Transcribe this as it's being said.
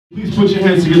Please put your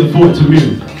hands together for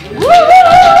Tamir.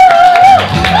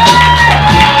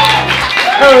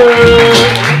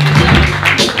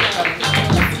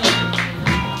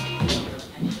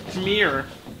 Tamir.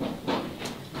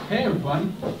 Hey everybody.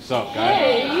 What's up, guys?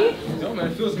 Hey. Yo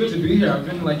man, it feels good to be here. I've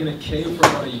been like in a cave for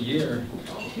about a year.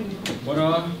 But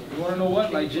you wanna know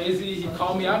what? Like Jay-Z, he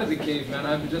called me out of the cave, man.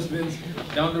 I've just been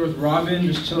down there with Robin,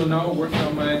 just chilling out, working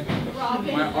on my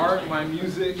art, my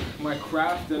music, my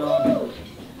craft, and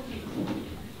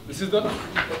this is the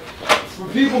for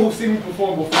people who've seen me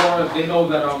perform before, they know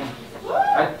that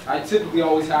I typically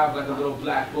always have like a little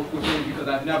black book with me because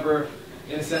I've never,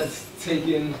 in a sense,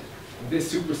 taken this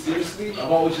super seriously.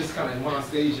 I've always just kind of went on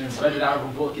stage and read it out of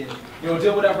a book and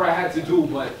did whatever I had to do.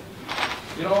 But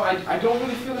I don't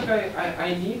really feel like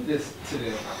I need this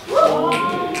today. So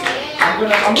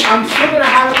I'm still gonna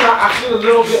have it. I feel a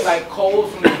little bit like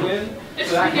cold from the wind,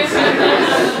 so I can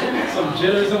see some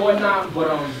jitters and whatnot.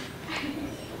 But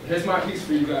here's my piece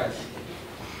for you guys.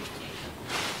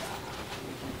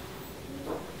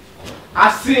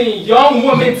 I seen young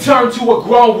women turn to a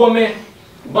grown woman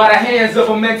by the hands of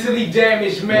a mentally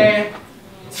damaged man.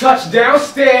 Touch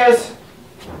downstairs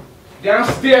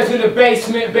in the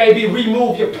basement, baby,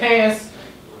 remove your pants.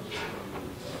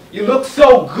 You look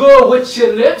so good with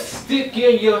your lipstick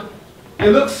and you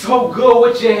look so good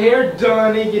with your hair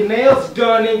done and your nails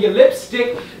done and your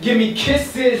lipstick. Give me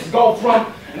kisses, go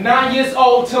from 9 years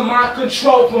old to my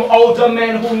control, from older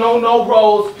men who know no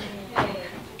roles.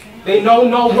 They know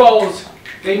no roles,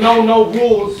 they know no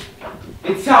rules.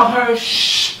 They tell her,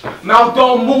 shh, mouth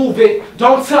don't move it.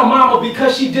 Don't tell mama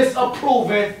because she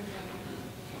disapproving.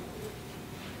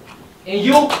 And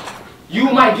you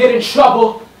might get in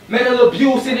trouble. Mental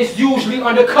abuse, and it's usually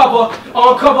undercover.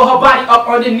 Uncover her body up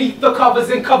underneath the covers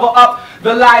and cover up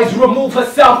the lies. Remove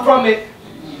herself from it.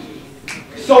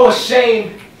 So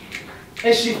ashamed.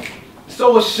 And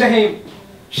so ashamed.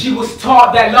 She was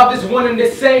taught that love is one and the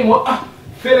same.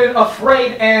 Feeling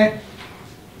afraid, and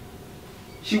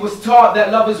she was taught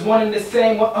that love is one and the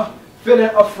same.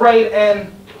 Feeling afraid,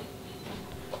 and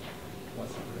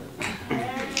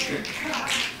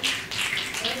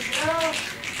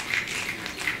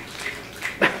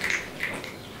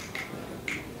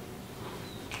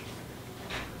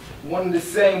one and the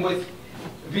same with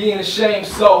being ashamed.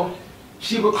 So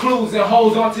she recludes and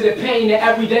holds on to the pain that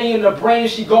every day in her brain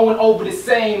she going over the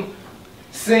same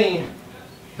scene.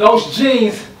 Those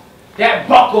jeans that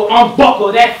buckle,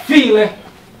 unbuckle, that feeling,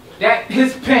 that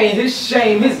his pain, his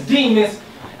shame, his demons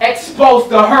exposed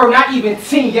to her, not even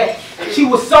teen yet. She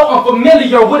was so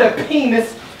unfamiliar with a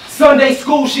penis. Sunday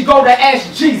school she go to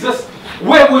ask Jesus,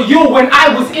 where were you when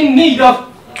I was in need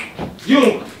of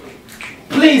you?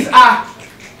 Please, I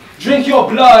drink your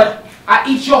blood, I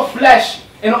eat your flesh,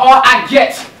 and all I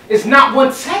get is not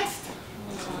one text.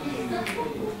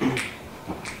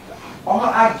 All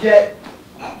I get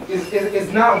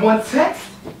is not one text.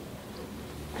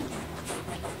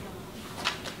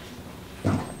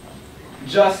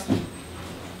 Just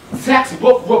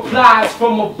textbook replies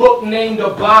from a book named the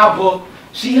Bible.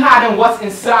 She hiding what's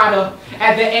inside her.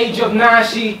 At the age of 9,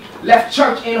 she left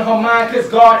church in her mind because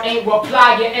God ain't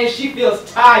replying, and she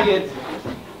feels tired.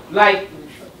 Like,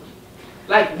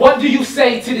 what do you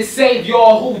say to the Savior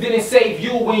who didn't save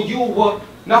you when you were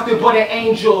nothing but an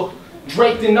angel,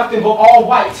 draped in nothing but all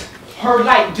white? Her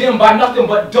light dimmed by nothing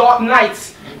but dark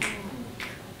nights.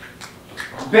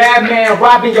 Bad man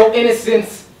robbing your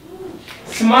innocence.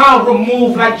 Smile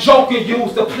removed like Joker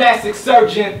used the plastic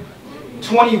surgeon.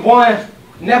 21,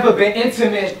 never been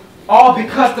intimate. All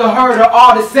because to her they're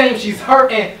all the same, she's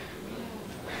hurting.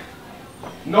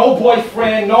 No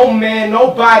boyfriend, no man,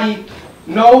 nobody,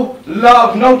 no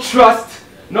love, no trust,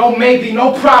 no maybe,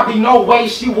 no probably, no way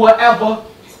she will ever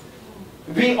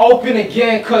be open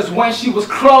again, cause when she was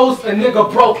closed, a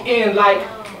nigga broke in. Like,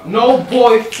 no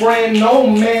boyfriend, no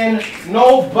man,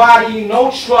 nobody, no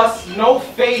trust, no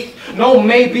faith, no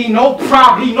maybe, no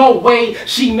probably, no way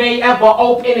she may ever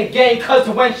open again, cause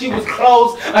when she was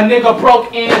closed, a nigga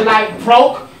broke in. Like,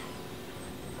 broke,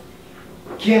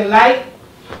 getting light.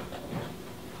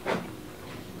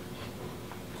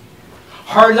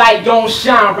 Her light don't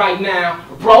shine right now.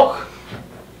 Broke,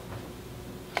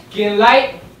 getting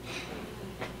light.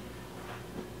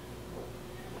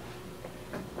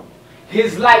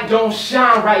 His light don't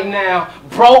shine right now.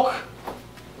 Broke,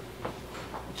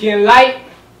 getting light.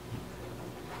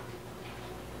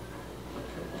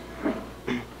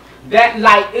 That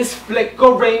light is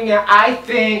flickering, and I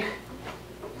think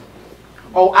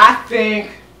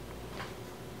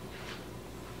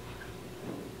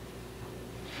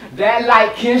that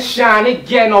light can shine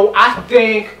again. Oh, I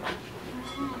think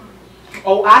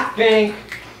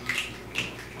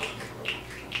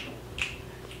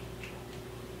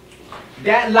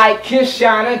That light can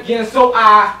shine again, so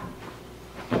I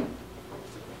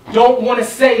don't want to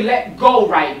say let go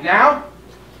right now.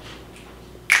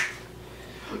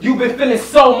 You've been feeling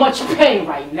so much pain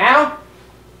right now.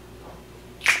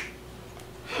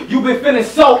 You've been feeling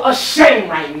so ashamed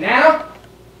right now.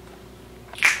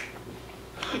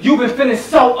 You've been feeling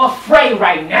so afraid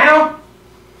right now.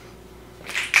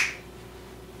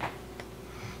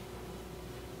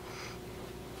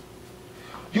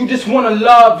 You just want to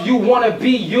love, you want to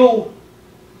be you.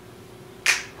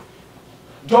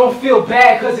 Don't feel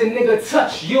bad because a nigga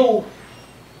touched you.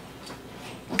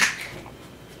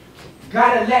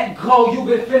 Gotta let go, you've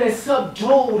been feeling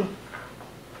subdued.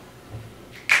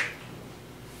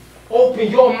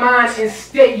 Open your mind and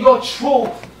state your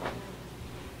truth.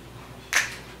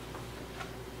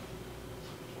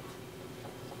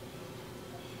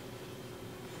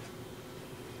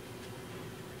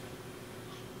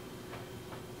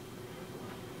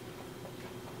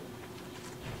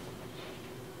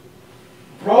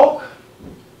 Broke,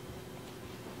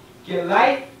 get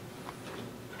light.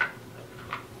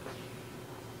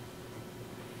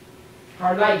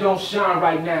 Her light don't shine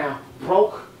right now.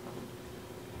 Broke,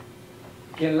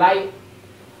 get light.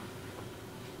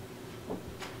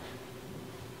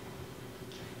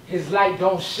 His light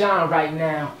don't shine right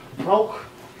now. Broke,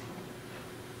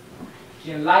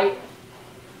 get light.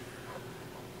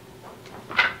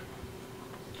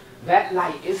 That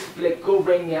light is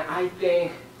flickering and I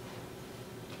think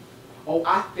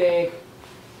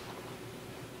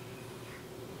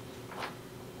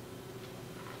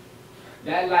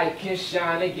that light can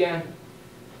shine again.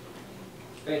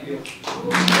 Thank you.